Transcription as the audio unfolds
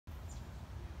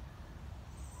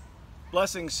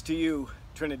Blessings to you,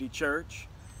 Trinity Church.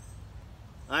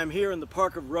 I'm here in the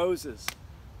Park of Roses,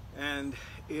 and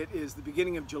it is the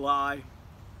beginning of July.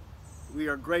 We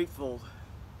are grateful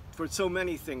for so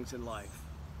many things in life.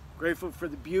 Grateful for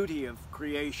the beauty of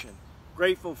creation.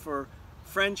 Grateful for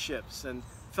friendships and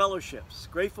fellowships.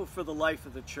 Grateful for the life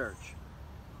of the church.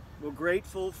 We're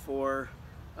grateful for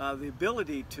the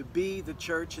ability to be the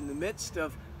church in the midst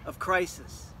of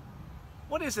crisis.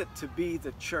 What is it to be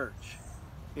the church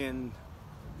in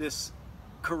this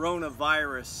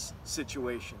coronavirus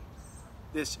situation,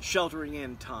 this sheltering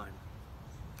in time?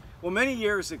 Well, many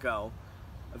years ago,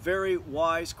 a very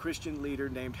wise Christian leader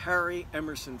named Harry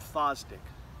Emerson Fosdick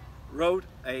wrote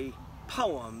a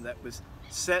poem that was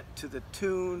set to the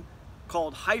tune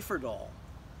called Heiferdal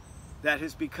that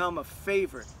has become a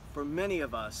favorite for many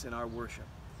of us in our worship.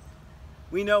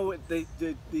 We know the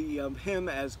hymn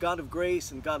as God of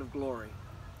Grace and God of Glory.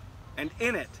 And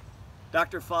in it,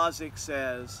 Dr. Fosdick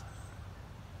says,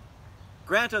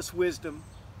 "Grant us wisdom,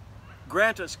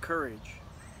 grant us courage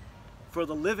for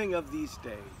the living of these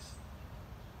days."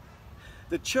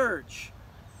 The church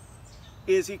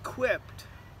is equipped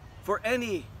for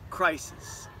any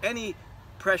crisis, any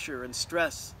pressure and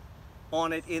stress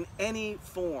on it in any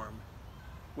form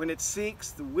when it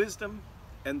seeks the wisdom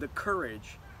and the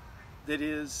courage that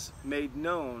is made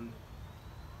known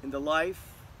in the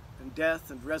life and death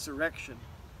and resurrection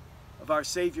of our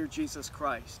Savior Jesus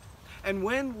Christ. And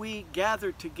when we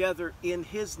gather together in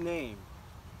His name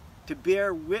to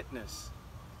bear witness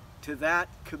to that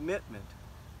commitment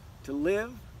to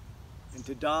live and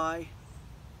to die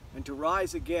and to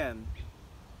rise again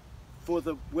for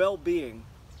the well-being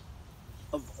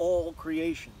of all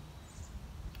creation.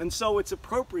 And so it's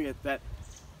appropriate that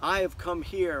I have come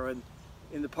here and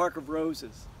in the Park of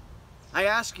Roses. I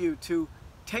ask you to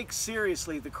take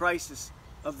seriously the crisis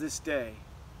of this day,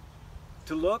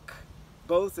 to look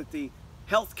both at the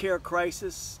healthcare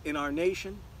crisis in our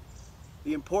nation,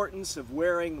 the importance of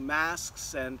wearing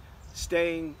masks and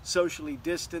staying socially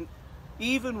distant,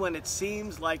 even when it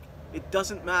seems like it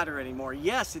doesn't matter anymore.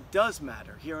 Yes, it does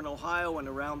matter here in Ohio and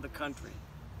around the country.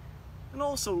 And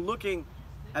also looking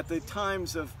at the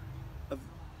times of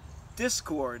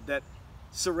discord that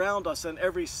surround us on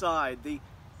every side, the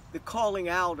calling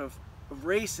out of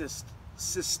racist,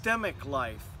 systemic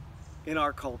life in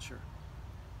our culture,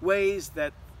 ways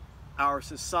that our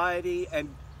society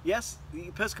and, yes, the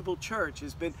Episcopal Church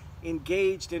has been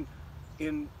engaged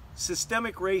in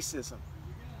systemic racism,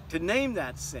 to name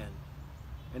that sin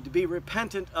and to be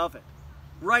repentant of it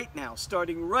right now,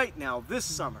 starting right now, this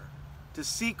summer, to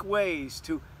seek ways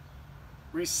to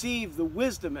receive the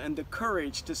wisdom and the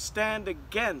courage to stand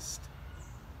against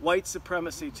white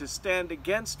supremacy, to stand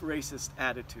against racist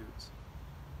attitudes.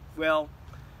 Well,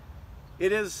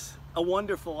 it is a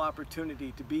wonderful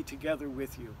opportunity to be together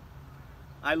with you.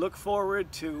 I look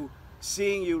forward to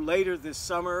seeing you later this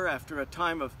summer after a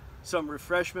time of some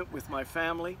refreshment with my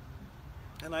family.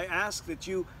 And I ask that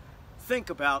you think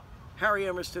about Harry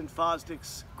Emerson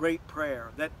Fosdick's great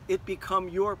prayer, that it become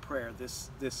your prayer this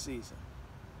season.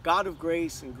 God of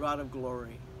grace and God of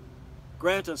glory,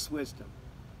 grant us wisdom,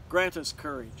 grant us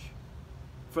courage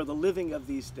for the living of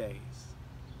these days.